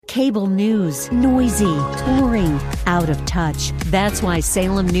Cable news, noisy, boring, out of touch. That's why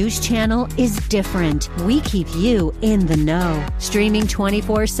Salem News Channel is different. We keep you in the know. Streaming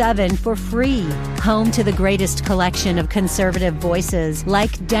 24/7 for free. Home to the greatest collection of conservative voices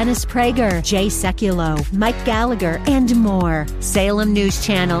like Dennis Prager, Jay Sekulow, Mike Gallagher, and more. Salem News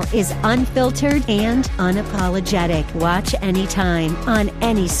Channel is unfiltered and unapologetic. Watch anytime, on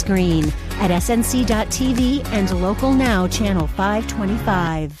any screen, at snc.tv and Local Now Channel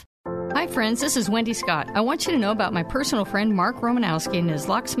 525. Hi friends, this is Wendy Scott. I want you to know about my personal friend Mark Romanowski and his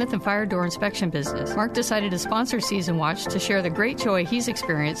locksmith and fire door inspection business. Mark decided to sponsor Season Watch to share the great joy he's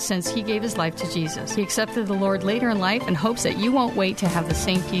experienced since he gave his life to Jesus. He accepted the Lord later in life and hopes that you won't wait to have the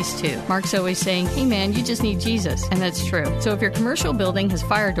same peace too. Mark's always saying, hey man, you just need Jesus. And that's true. So if your commercial building has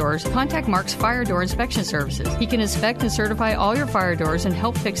fire doors, contact Mark's Fire Door Inspection Services. He can inspect and certify all your fire doors and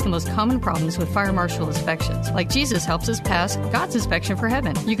help fix the most common problems with fire marshal inspections. Like Jesus helps us pass God's inspection for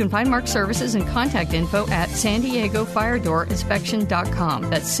heaven. You can find Mark's services and contact info at San Diego FireDoorInspection.com.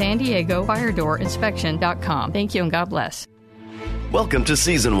 That's San Diego FireDoorInspection.com. Thank you and God bless. Welcome to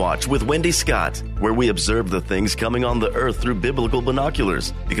Season Watch with Wendy Scott, where we observe the things coming on the earth through biblical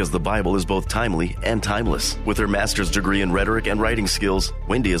binoculars, because the Bible is both timely and timeless. With her master's degree in rhetoric and writing skills,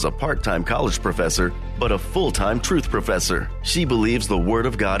 Wendy is a part-time college professor, but a full-time truth professor. She believes the Word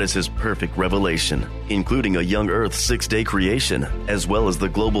of God is His perfect revelation, including a young earth's 6-day creation, as well as the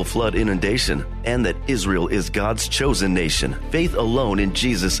global flood inundation, and that Israel is God's chosen nation. Faith alone in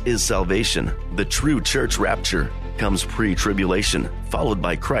Jesus is salvation. The true church rapture comes pre-tribulation, followed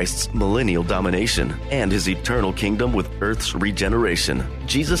by Christ's millennial domination and His eternal kingdom with earth's regeneration.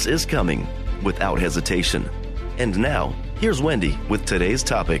 Jesus is coming without hesitation. And now, here's Wendy with today's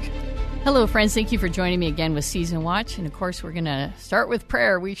topic. Hello, friends. Thank you for joining me again with Season Watch. And, of course, we're going to start with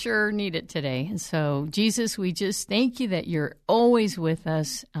prayer. We sure need it today. And so, Jesus, we just thank you that you're always with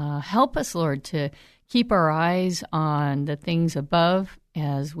us. Help us, Lord, to keep our eyes on the things above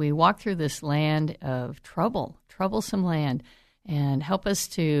as we walk through this land of troublesome land, and help us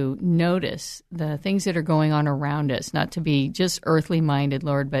to notice the things that are going on around us, not to be just earthly minded,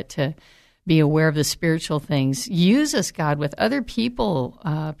 Lord, but to be aware of the spiritual things. Use us, God, with other people.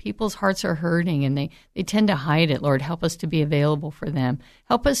 People's hearts are hurting, and they tend to hide it, Lord. Help us to be available for them.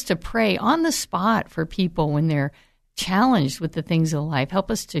 Help us to pray on the spot for people when they're challenged with the things of life. Help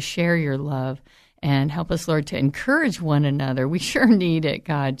us to share your love. And help us, Lord, to encourage one another. We sure need it,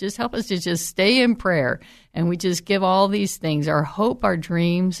 God. Just help us to just stay in prayer. And we just give all these things, our hope, our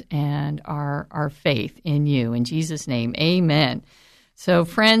dreams, and our faith in you. In Jesus' name, amen. So,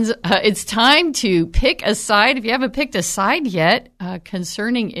 friends, it's time to pick a side. If you haven't picked a side yet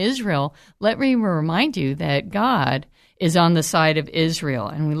concerning Israel, let me remind you that God is on the side of Israel.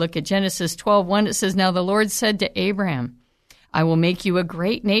 And we look at Genesis 12:1. It says, now the Lord said to Abraham, I will make you a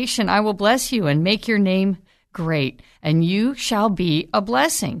great nation. I will bless you and make your name great, and you shall be a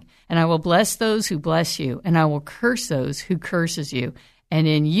blessing. And I will bless those who bless you, and I will curse those who curses you. And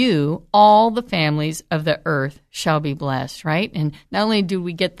in you, all the families of the earth shall be blessed, right? And not only do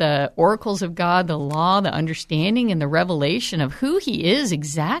we get the oracles of God, the law, the understanding, and the revelation of who He is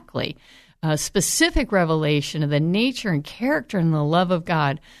exactly, a specific revelation of the nature and character and the love of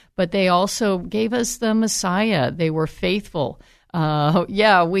God, but they also gave us the Messiah. They were faithful.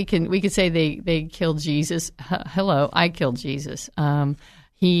 We could say they killed Jesus. Hello, I killed Jesus.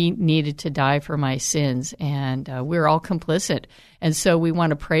 He needed to die for my sins, and we're all complicit. And so we want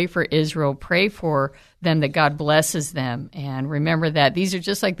to pray for Israel, pray for them that God blesses them. And remember that these are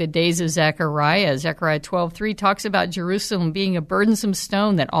just like the days of Zechariah. Zechariah 12:3 talks about Jerusalem being a burdensome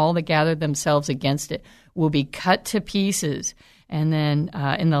stone, that all that gather themselves against it will be cut to pieces. And then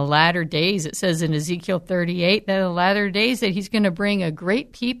in the latter days, it says in Ezekiel 38 that in the latter days that He's going to bring a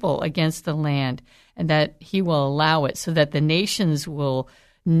great people against the land, and that He will allow it so that the nations will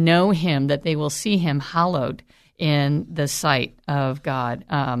know Him, that they will see Him hallowed in the sight of God.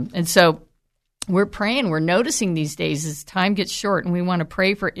 And so we're praying, we're noticing these days as time gets short, and we want to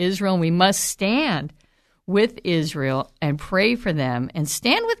pray for Israel, and we must stand with Israel and pray for them and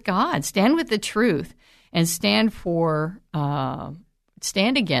stand with God, stand with the truth, and stand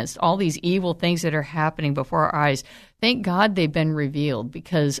against all these evil things that are happening before our eyes. Thank God they've been revealed,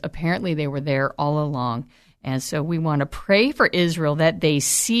 because apparently they were there all along. And so we want to pray for Israel that they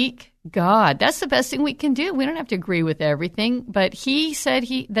seek God. That's the best thing we can do. We don't have to agree with everything, but He said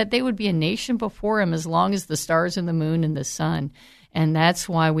that they would be a nation before Him as long as the stars and the moon and the sun. And that's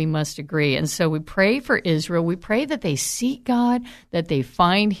why we must agree. And so we pray for Israel. We pray that they seek God, that they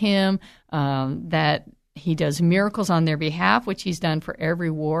find Him, that He does miracles on their behalf, which He's done for every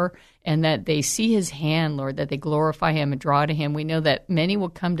war and that they see his hand, Lord, that they glorify him and draw to him. We know that many will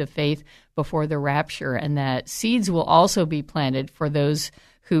come to faith before the rapture, and that seeds will also be planted for those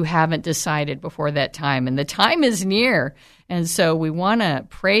who haven't decided before that time. And the time is near. And so we want to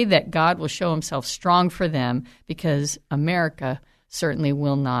pray that God will show himself strong for them, because America certainly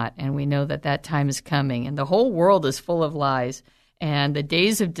will not. And we know that that time is coming. And the whole world is full of lies. And the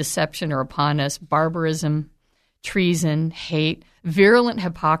days of deception are upon us. Barbarism, treason, hate, virulent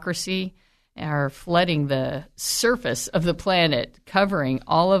hypocrisy are flooding the surface of the planet, covering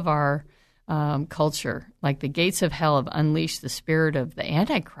all of our culture. Like the gates of hell have unleashed the spirit of the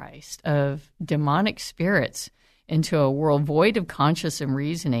Antichrist, of demonic spirits, into a world void of conscience and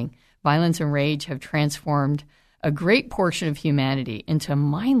reasoning. Violence and rage have transformed a great portion of humanity into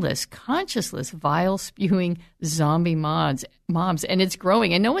mindless, conscienceless, vile, spewing zombie mobs. And it's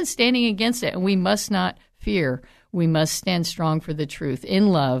growing, and no one's standing against it. And we must not fear. We must stand strong for the truth in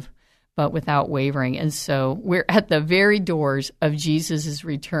love, but without wavering. And so we're at the very doors of Jesus'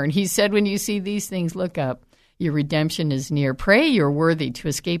 return. He said, when you see these things, look up. Your redemption is near. Pray you're worthy to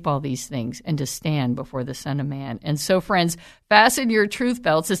escape all these things and to stand before the Son of Man. And so, friends, fasten your truth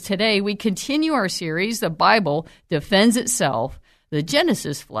belts, as today we continue our series, The Bible Defends Itself, the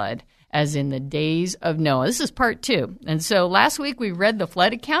Genesis Flood, as in the days of Noah. This is part 2. And so last week we read the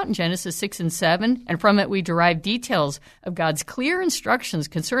flood account in Genesis 6 and 7, and from it we derived details of God's clear instructions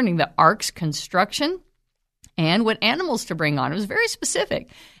concerning the ark's construction and what animals to bring on. It was very specific.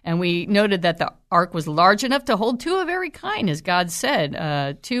 And we noted that the ark was large enough to hold 2 of every kind, as God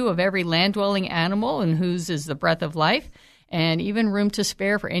said, 2 of every land-dwelling animal, and whose is the breath of life, and even room to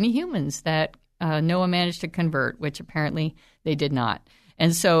spare for any humans that Noah managed to convert, which apparently they did not.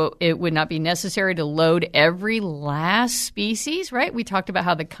 And so it would not be necessary to load every last species, right? We talked about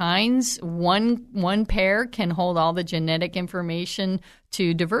how the kinds, one pair can hold all the genetic information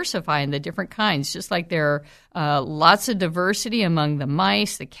to diversify in the different kinds, just like there are lots of diversity among the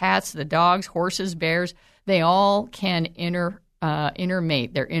mice, the cats, the dogs, horses, bears. They all can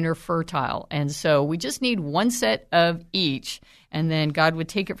intermate. They're interfertile. And so we just need one set of each, and then God would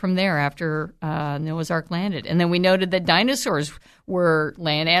take it from there after Noah's Ark landed. And then we noted that dinosaurs were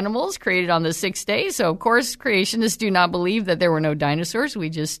land animals created on the 6th day. So, of course, creationists do not believe that there were no dinosaurs. We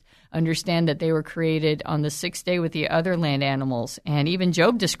just understand that they were created on the 6th day with the other land animals. And even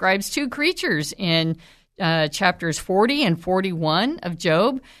Job describes 2 creatures in chapters 40 and 41 of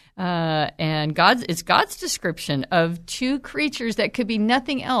Job. And it's God's description of 2 creatures that could be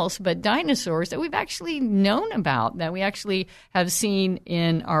nothing else but dinosaurs that we've actually known about, that we actually have seen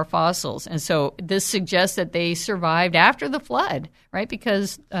in our fossils. And so this suggests that they survived after the flood, right?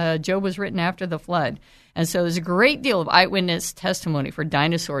 Because Job was written after the flood. And so there's a great deal of eyewitness testimony for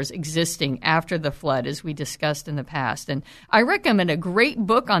dinosaurs existing after the flood, as we discussed in the past. And I recommend a great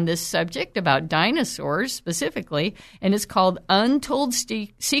book on this subject about dinosaurs specifically, and it's called Untold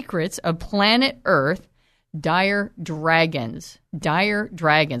Secrets of Planet Earth, Dire Dragons. Dire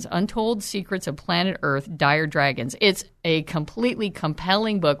Dragons. Untold Secrets of Planet Earth, Dire Dragons. It's a completely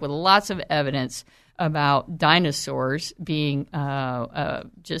compelling book with lots of evidence about dinosaurs being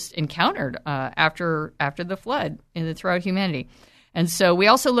just encountered after the flood throughout humanity. And so we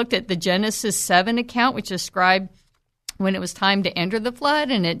also looked at the Genesis 7 account, which described when it was time to enter the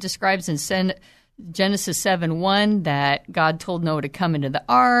flood, and it describes in Genesis 7:1 that God told Noah to come into the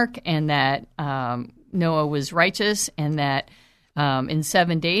ark, and that Noah was righteous, and that in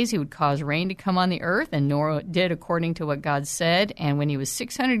 7 days he would cause rain to come on the earth, and Noah did according to what God said. And when he was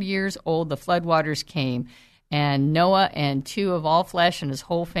 600 years old, the floodwaters came, and Noah and 2 of all flesh and his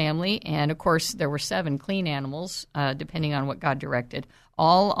whole family, and of course there were 7 clean animals, depending on what God directed,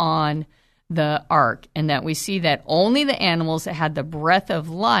 all on the ark. And that we see that only the animals that had the breath of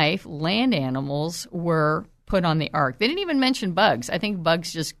life, land animals, were put on the ark. They didn't even mention bugs. I think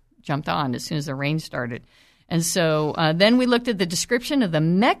bugs just jumped on as soon as the rain started. And so then we looked at the description of the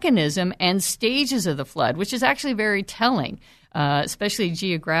mechanism and stages of the flood, which is actually very telling, especially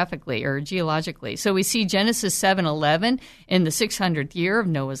geographically or geologically. So we see Genesis 7:11, in the 600th year of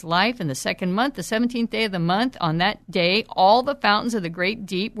Noah's life, in the 2nd month, the 17th day of the month, on that day, all the fountains of the great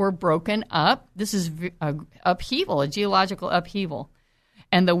deep were broken up. This is upheaval, a geological upheaval.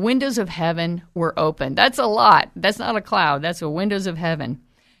 And the windows of heaven were opened. That's a lot. That's not a cloud. That's the windows of heaven.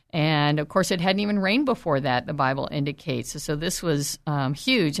 And, of course, it hadn't even rained before that, the Bible indicates. So this was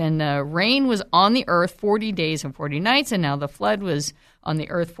huge. And the rain was on the earth 40 days and 40 nights, and now the flood was on the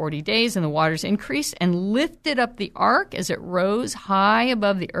earth 40 days, and the waters increased and lifted up the ark as it rose high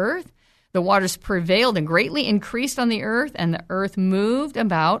above the earth. The waters prevailed and greatly increased on the earth, and the earth moved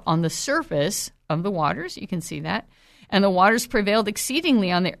about on the surface of the waters. You can see that. And the waters prevailed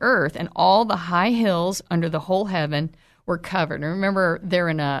exceedingly on the earth, and all the high hills under the whole heaven were covered. And remember, they're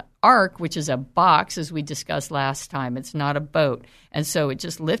in an ark, which is a box, as we discussed last time. It's not a boat. And so it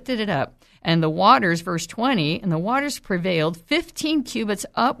just lifted it up. And the waters, verse 20, and the waters prevailed 15 cubits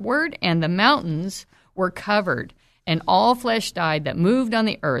upward, and the mountains were covered. And all flesh died that moved on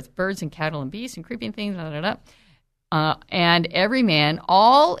the earth, birds and cattle and beasts and creeping things, and every man,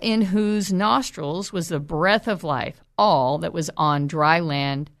 all in whose nostrils was the breath of life, all that was on dry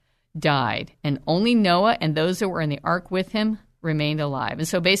land died. And only Noah and those that were in the ark with him remained alive. And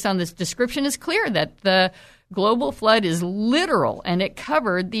so based on this description, it's clear that the global flood is literal, and it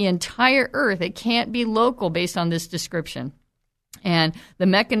covered the entire earth. It can't be local based on this description. And the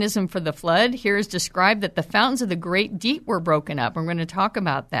mechanism for the flood here is described that the fountains of the great deep were broken up. We're going to talk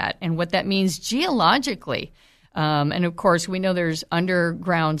about that and what that means geologically. And, of course, we know there's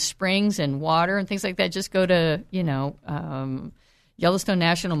underground springs and water and things like that. Just go to, Yellowstone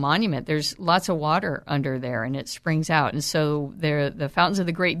National Monument. There's lots of water under there, and it springs out. And so they're the fountains of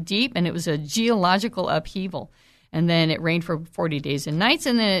the great deep, and it was a geological upheaval. And then it rained for 40 days and nights,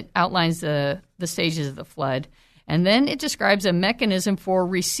 and then it outlines the stages of the flood. And then it describes a mechanism for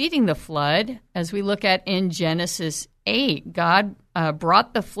receding the flood, as we look at in Genesis 8. God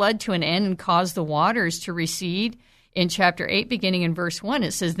brought the flood to an end and caused the waters to recede. In chapter 8, beginning in verse 1,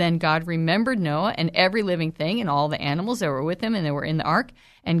 it says, Then God remembered Noah and every living thing and all the animals that were with him and that were in the ark,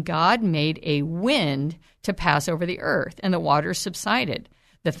 and God made a wind to pass over the earth, and the waters subsided.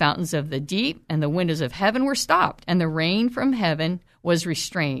 The fountains of the deep and the windows of heaven were stopped, and the rain from heaven was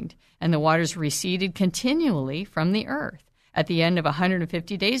restrained, and the waters receded continually from the earth. At the end of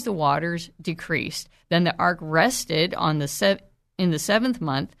 150 days, the waters decreased. Then the ark rested in the 7th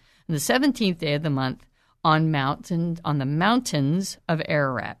month, on the 17th day of the month, on the mountains of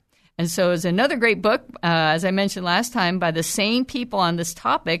Ararat. And so it's another great book, as I mentioned last time, by the same people on this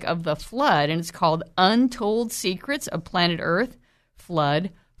topic of the flood, and it's called Untold Secrets of Planet Earth,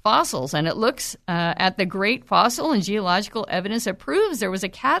 Flood Fossils. And it looks at the great fossil and geological evidence that proves there was a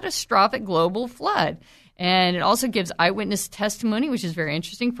catastrophic global flood. And it also gives eyewitness testimony, which is very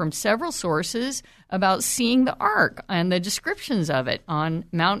interesting, from several sources about seeing the ark and the descriptions of it on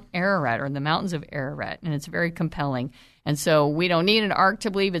Mount Ararat, or the mountains of Ararat. And it's very compelling. And so we don't need an ark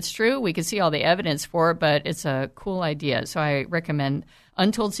to believe it's true. We can see all the evidence for it, but it's a cool idea. So I recommend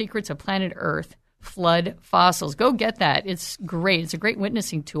Untold Secrets of Planet Earth, Flood Fossils. Go get that. It's great. It's a great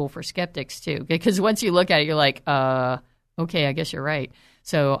witnessing tool for skeptics, too, because once you look at it, you're like, okay, I guess you're right.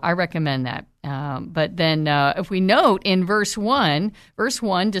 So I recommend that. But then if we note in verse 1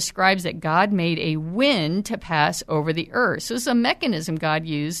 describes that God made a wind to pass over the earth. So it's a mechanism God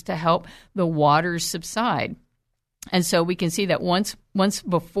used to help the waters subside. And so we can see that once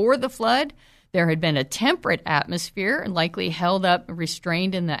before the flood, there had been a temperate atmosphere, and likely held up,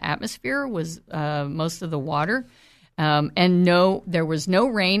 restrained in the atmosphere was most of the water. And there was no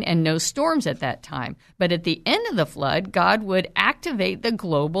rain and no storms at that time. But at the end of the flood, God would activate the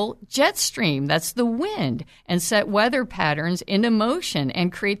global jet stream, that's the wind, and set weather patterns into motion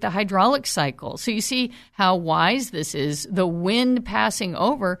and create the hydraulic cycle. So you see how wise this is. The wind passing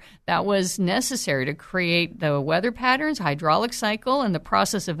over, that was necessary to create the weather patterns, hydraulic cycle, and the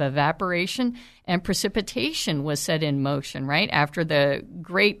process of evaporation and precipitation was set in motion, right, after the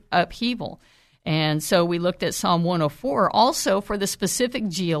great upheaval. And so we looked at Psalm 104 also for the specific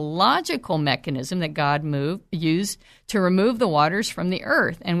geological mechanism that God used to remove the waters from the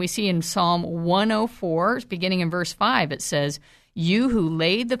earth. And we see in Psalm 104, beginning in verse 5, it says, You who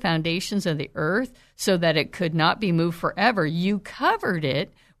laid the foundations of the earth so that it could not be moved forever, you covered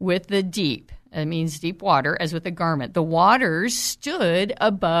it with the deep. It means deep water, as with a garment. The waters stood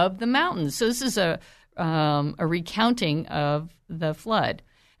above the mountains. So this is a recounting of the flood.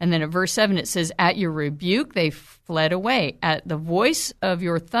 And then at verse 7 it says, At your rebuke they fled away. At the voice of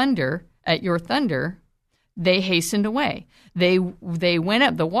your thunder, they hastened away. They went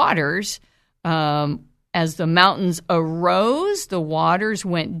up the waters. As the mountains arose, the waters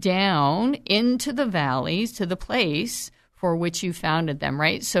went down into the valleys to the place for which you founded them,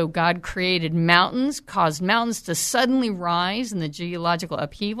 right? So God created mountains, caused mountains to suddenly rise in the geological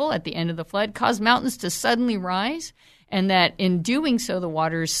upheaval at the end of the flood, caused mountains to suddenly rise. And that in doing so, the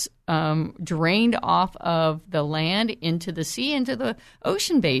waters drained off of the land into the sea, into the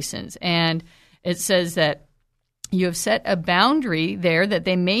ocean basins. And it says that You have set a boundary there that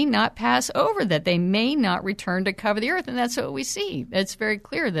they may not pass over, that they may not return to cover the earth. And that's what we see. It's very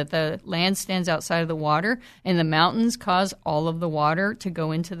clear that the land stands outside of the water, and the mountains cause all of the water to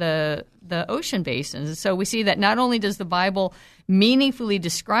go into the ocean basins. So we see that not only does the Bible meaningfully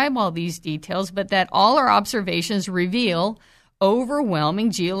describe all these details, but that all our observations reveal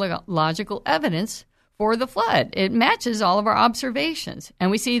overwhelming geological evidence for the flood. It matches all of our observations.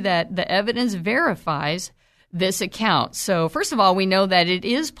 And we see that the evidence verifies this account. So first of all, we know that it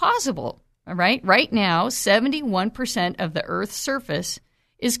is possible, right? Right now, 71% of the Earth's surface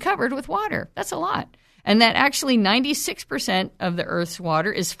is covered with water. That's a lot. And that actually 96% of the Earth's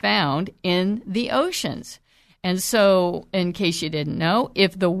water is found in the oceans. And so, in case you didn't know,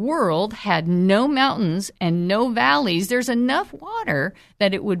 if the world had no mountains and no valleys, there's enough water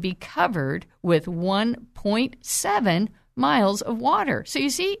that it would be covered with 1.7 miles of water. So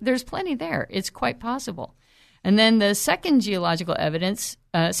you see, there's plenty there. It's quite possible. And then the second geological evidence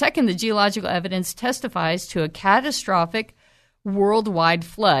testifies to a catastrophic worldwide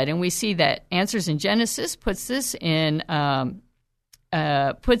flood. And we see that Answers in Genesis puts this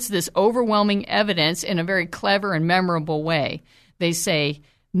overwhelming evidence in a very clever and memorable way. They say,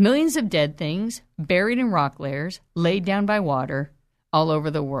 millions of dead things buried in rock layers, laid down by water all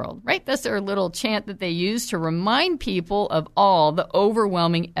over the world, right? That's their little chant that they use to remind people of all the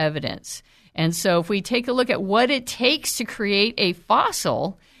overwhelming evidence. And so if we take a look at what it takes to create a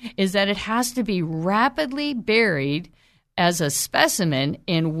fossil, is that it has to be rapidly buried as a specimen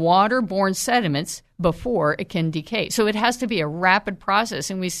in waterborne sediments before it can decay. So it has to be a rapid process.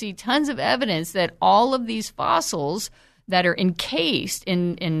 And we see tons of evidence that all of these fossils that are encased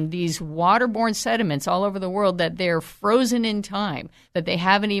in these waterborne sediments all over the world, that they're frozen in time, that they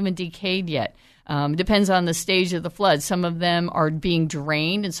haven't even decayed yet. Depends on the stage of the flood. Some of them are being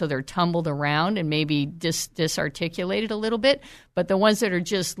drained, and so they're tumbled around and maybe disarticulated a little bit. But the ones that are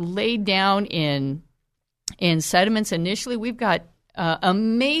just laid down in sediments initially, we've got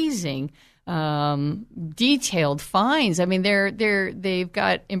amazing detailed finds. I mean, they've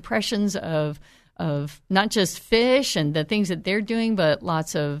got impressions of not just fish and the things that they're doing, but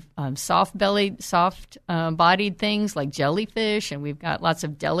lots of soft-bodied things like jellyfish, and we've got lots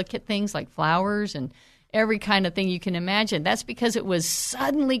of delicate things like flowers and every kind of thing you can imagine. That's because it was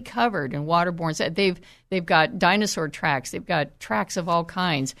suddenly covered in waterborne. They've got dinosaur tracks. They've got tracks of all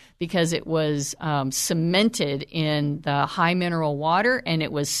kinds because it was cemented in the high mineral water, and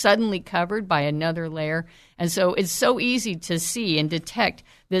it was suddenly covered by another layer. And so it's so easy to see and detect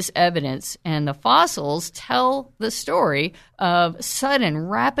this evidence. And the fossils tell the story of sudden,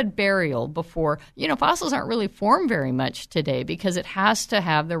 rapid burial before, fossils aren't really formed very much today because it has to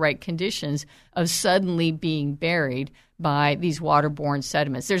have the right conditions of suddenly being buried by these waterborne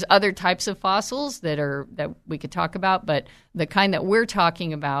sediments. There's other types of fossils that we could talk about, but the kind that we're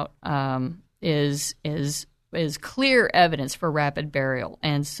talking about is clear evidence for rapid burial.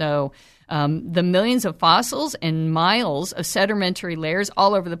 And so the millions of fossils and miles of sedimentary layers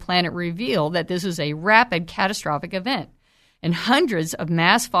all over the planet reveal that this is a rapid catastrophic event. And hundreds of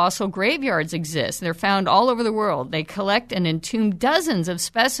mass fossil graveyards exist. They're found all over the world. They collect and entomb dozens of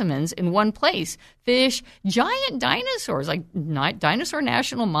specimens in one place. Fish, giant dinosaurs, like Dinosaur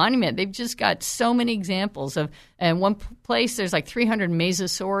National Monument. They've just got so many examples of. In one place, there's like 300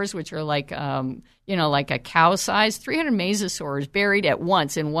 mesosaurs, which are like, like a cow size. 300 mesosaurs buried at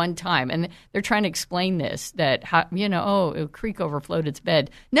once in one time, and they're trying to explain this. That a creek overflowed its bed.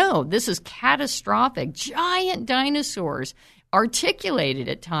 No, this is catastrophic. Giant dinosaurs, articulated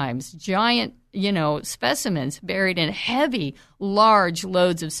at times. Giant. Specimens buried in heavy, large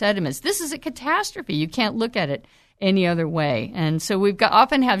loads of sediments. This is a catastrophe. You can't look at it any other way. And so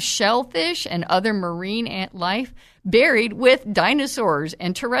often have shellfish and other marine life buried with dinosaurs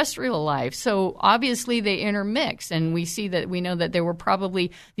and terrestrial life. So obviously they intermix, and we know that there were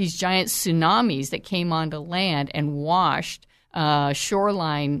probably these giant tsunamis that came onto land and washed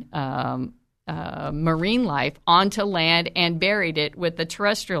shoreline marine life onto land and buried it with the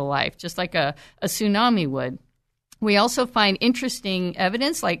terrestrial life, just like a tsunami would. We also find interesting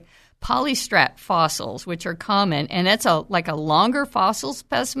evidence like polystrat fossils, which are common, and that's like a longer fossil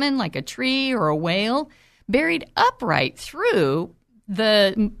specimen, like a tree or a whale, buried upright through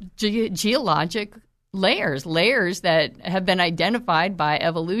the geologic layers that have been identified by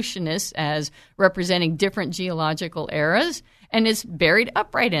evolutionists as representing different geological eras. And it's buried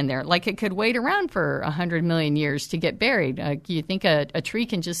upright in there, like it could wait around for 100 million years to get buried. Do you think a tree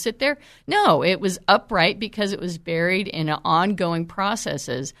can just sit there? No, it was upright because it was buried in ongoing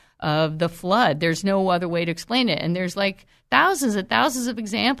processes of the flood. There's no other way to explain it. And there's like thousands and thousands of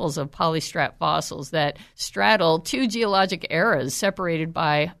examples of polystrat fossils that straddle two geologic eras separated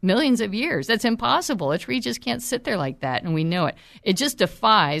by millions of years. That's impossible. A tree just can't sit there like that, and we know it. It just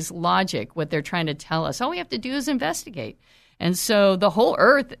defies logic, what they're trying to tell us. All we have to do is investigate. And so the whole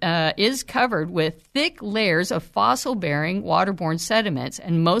Earth is covered with thick layers of fossil-bearing waterborne sediments,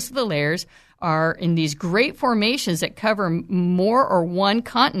 and most of the layers are in these great formations that cover more or one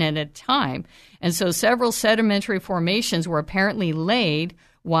continent at a time. And so several sedimentary formations were apparently laid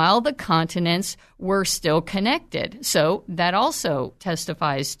while the continents were still connected. So that also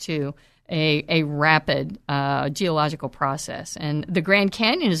testifies to a rapid geological process. And the Grand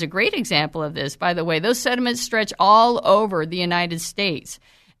Canyon is a great example of this. By the way, those sediments stretch all over the United States.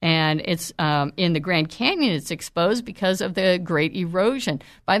 And it's in the Grand Canyon, it's exposed because of the great erosion.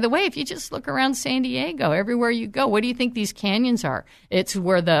 By the way, if you just look around San Diego, everywhere you go, what do you think these canyons are? It's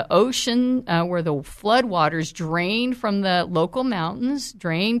where the ocean, where the floodwaters drained from the local mountains,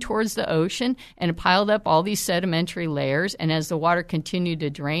 drained towards the ocean, and it piled up all these sedimentary layers. And as the water continued to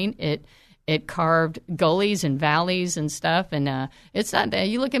drain, it carved gullies and valleys and stuff. And it's not that.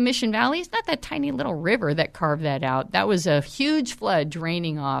 You look at Mission Valley, it's not that tiny little river that carved that out. That was a huge flood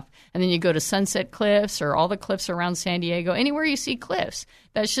draining off. And then you go to Sunset Cliffs or all the cliffs around San Diego, anywhere you see cliffs,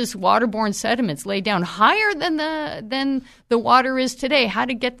 that's just waterborne sediments laid down higher than the water is today. How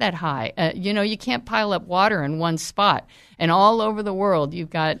to get that high? You can't pile up water in one spot. And all over the world, you've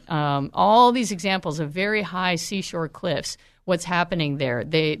got all these examples of very high seashore cliffs. What's happening there?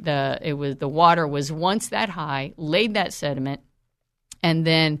 The water was once that high, laid that sediment, and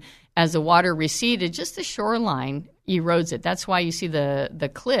then as the water receded, just the shoreline erodes it. That's why you see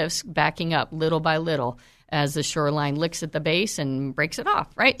the cliffs backing up little by little as the shoreline licks at the base and breaks it off.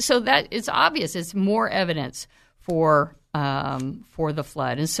 Right. So that it's obvious. It's more evidence for the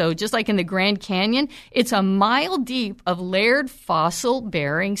flood. And so just like in the Grand Canyon, it's a mile deep of layered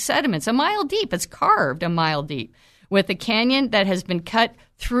fossil-bearing sediments. A mile deep. It's carved a mile deep, with a canyon that has been cut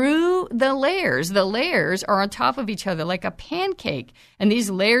through the layers. The layers are on top of each other like a pancake, and these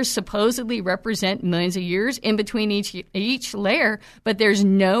layers supposedly represent millions of years in between each layer, but there's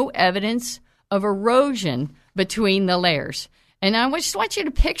no evidence of erosion between the layers. And I just want you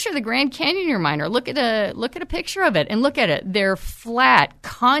to picture the Grand Canyon in your mind, or look at a picture of it and look at it. They're flat,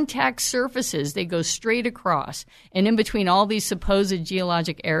 contact surfaces. They go straight across. And in between all these supposed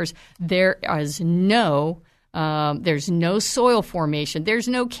geologic eras, there is there's no soil formation. There's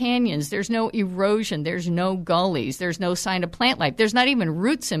no canyons. There's no erosion. There's no gullies. There's no sign of plant life. There's not even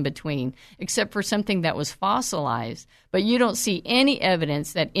roots in between, except for something that was fossilized. But you don't see any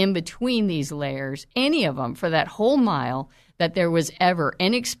evidence that in between these layers, any of them, for that whole mile, that there was ever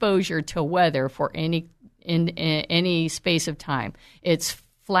any exposure to weather for any space of time. It's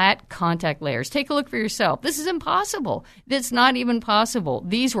flat contact layers. Take a look for yourself. This is impossible. It's not even possible.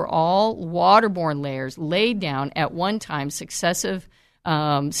 These were all waterborne layers laid down at one time, successive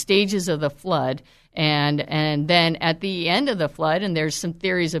stages of the flood, and then at the end of the flood, and there's some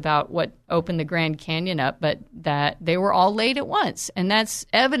theories about what opened the Grand Canyon up, but that they were all laid at once, and that's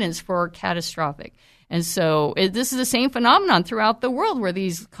evidence for catastrophic. And so this is the same phenomenon throughout the world where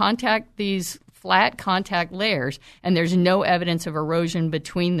these flat contact layers, and there's no evidence of erosion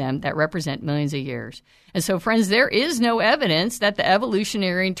between them that represent millions of years. And so, friends, there is no evidence that the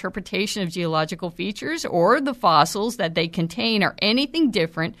evolutionary interpretation of geological features or the fossils that they contain are anything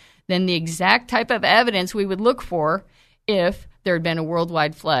different than the exact type of evidence we would look for if there had been a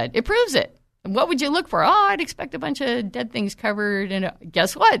worldwide flood. It proves it. What would you look for? Oh, I'd expect a bunch of dead things covered. And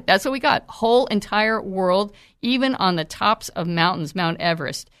guess what? That's what we got. Whole entire world, even on the tops of mountains, Mount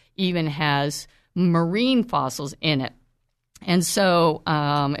Everest even has marine fossils in it. And so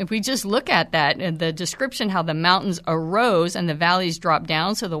if we just look at that, and the description how the mountains arose and the valleys dropped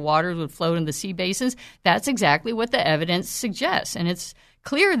down so the waters would flow in the sea basins, that's exactly what the evidence suggests. And it's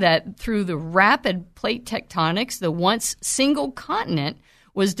clear that through the rapid plate tectonics, the once single continent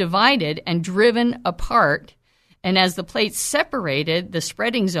was divided and driven apart. And as the plates separated, the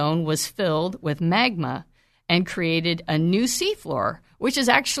spreading zone was filled with magma and created a new seafloor, which is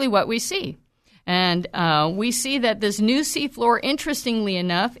actually what we see. And we see that this new seafloor, interestingly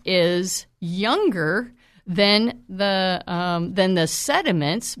enough, is younger than the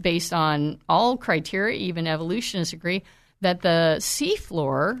sediments, based on all criteria. Even evolutionists agree that the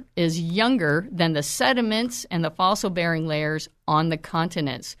seafloor is younger than the sediments and the fossil-bearing layers on the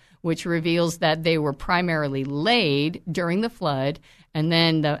continents, which reveals that they were primarily laid during the flood, and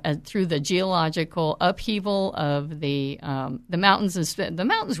then through the geological upheaval of the mountains, the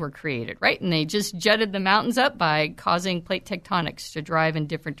mountains were created, right? And they just jutted the mountains up by causing plate tectonics to drive in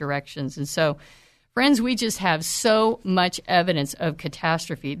different directions. And so, Friends, we just have so much evidence of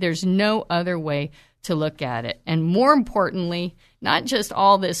catastrophe. There's no other way to look at it. And more importantly, not just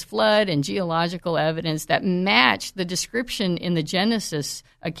all this flood and geological evidence that match the description in the Genesis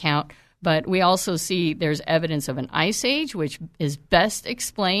account, but we also see there's evidence of an ice age, which is best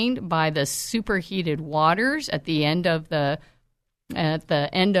explained by the superheated waters at the end of the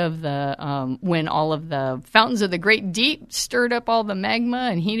when all of the fountains of the great deep stirred up all the magma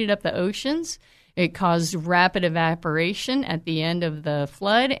and heated up the oceans. It caused rapid evaporation at the end of the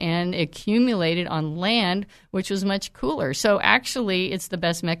flood and accumulated on land, which was much cooler. So actually, it's the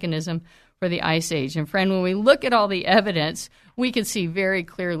best mechanism for the ice age. And friend, when we look at all the evidence, we can see very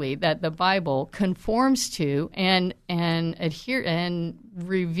clearly that the Bible conforms to and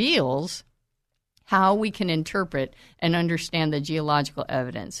reveals how we can interpret and understand the geological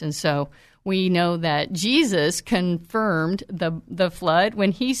evidence. And so we know that Jesus confirmed the flood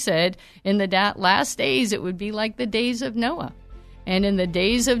when he said in the last days it would be like the days of Noah. And in the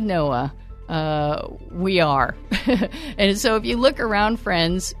days of Noah, we are. And so if you look around,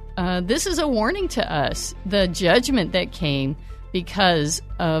 friends, this is a warning to us. The judgment that came because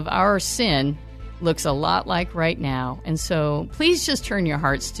of our sin looks a lot like right now. And so please just turn your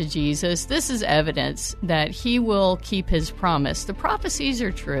hearts to Jesus. This is evidence that he will keep his promise. The prophecies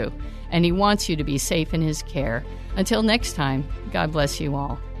are true, and he wants you to be safe in his care. Until next time, God bless you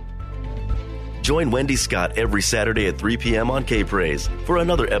all. Join Wendy Scott every Saturday at 3 p.m. on K-Praise for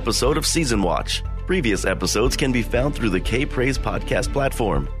another episode of Season Watch. Previous episodes can be found through the K-Praise podcast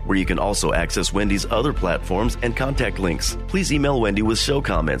platform, where you can also access Wendy's other platforms and contact links. Please email Wendy with show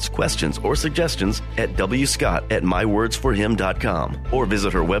comments, questions, or suggestions at wscott@mywordsforhim.com or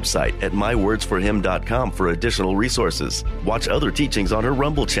visit her website at mywordsforhim.com for additional resources. Watch other teachings on her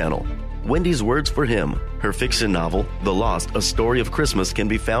Rumble channel. Wendy's Words for Him. Her fiction novel, The Lost, A Story of Christmas, can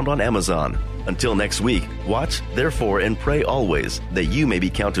be found on Amazon. Until next week, watch, therefore, and pray always that you may be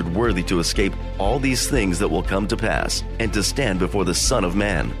counted worthy to escape all these things that will come to pass and to stand before the Son of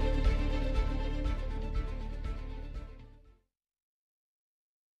Man.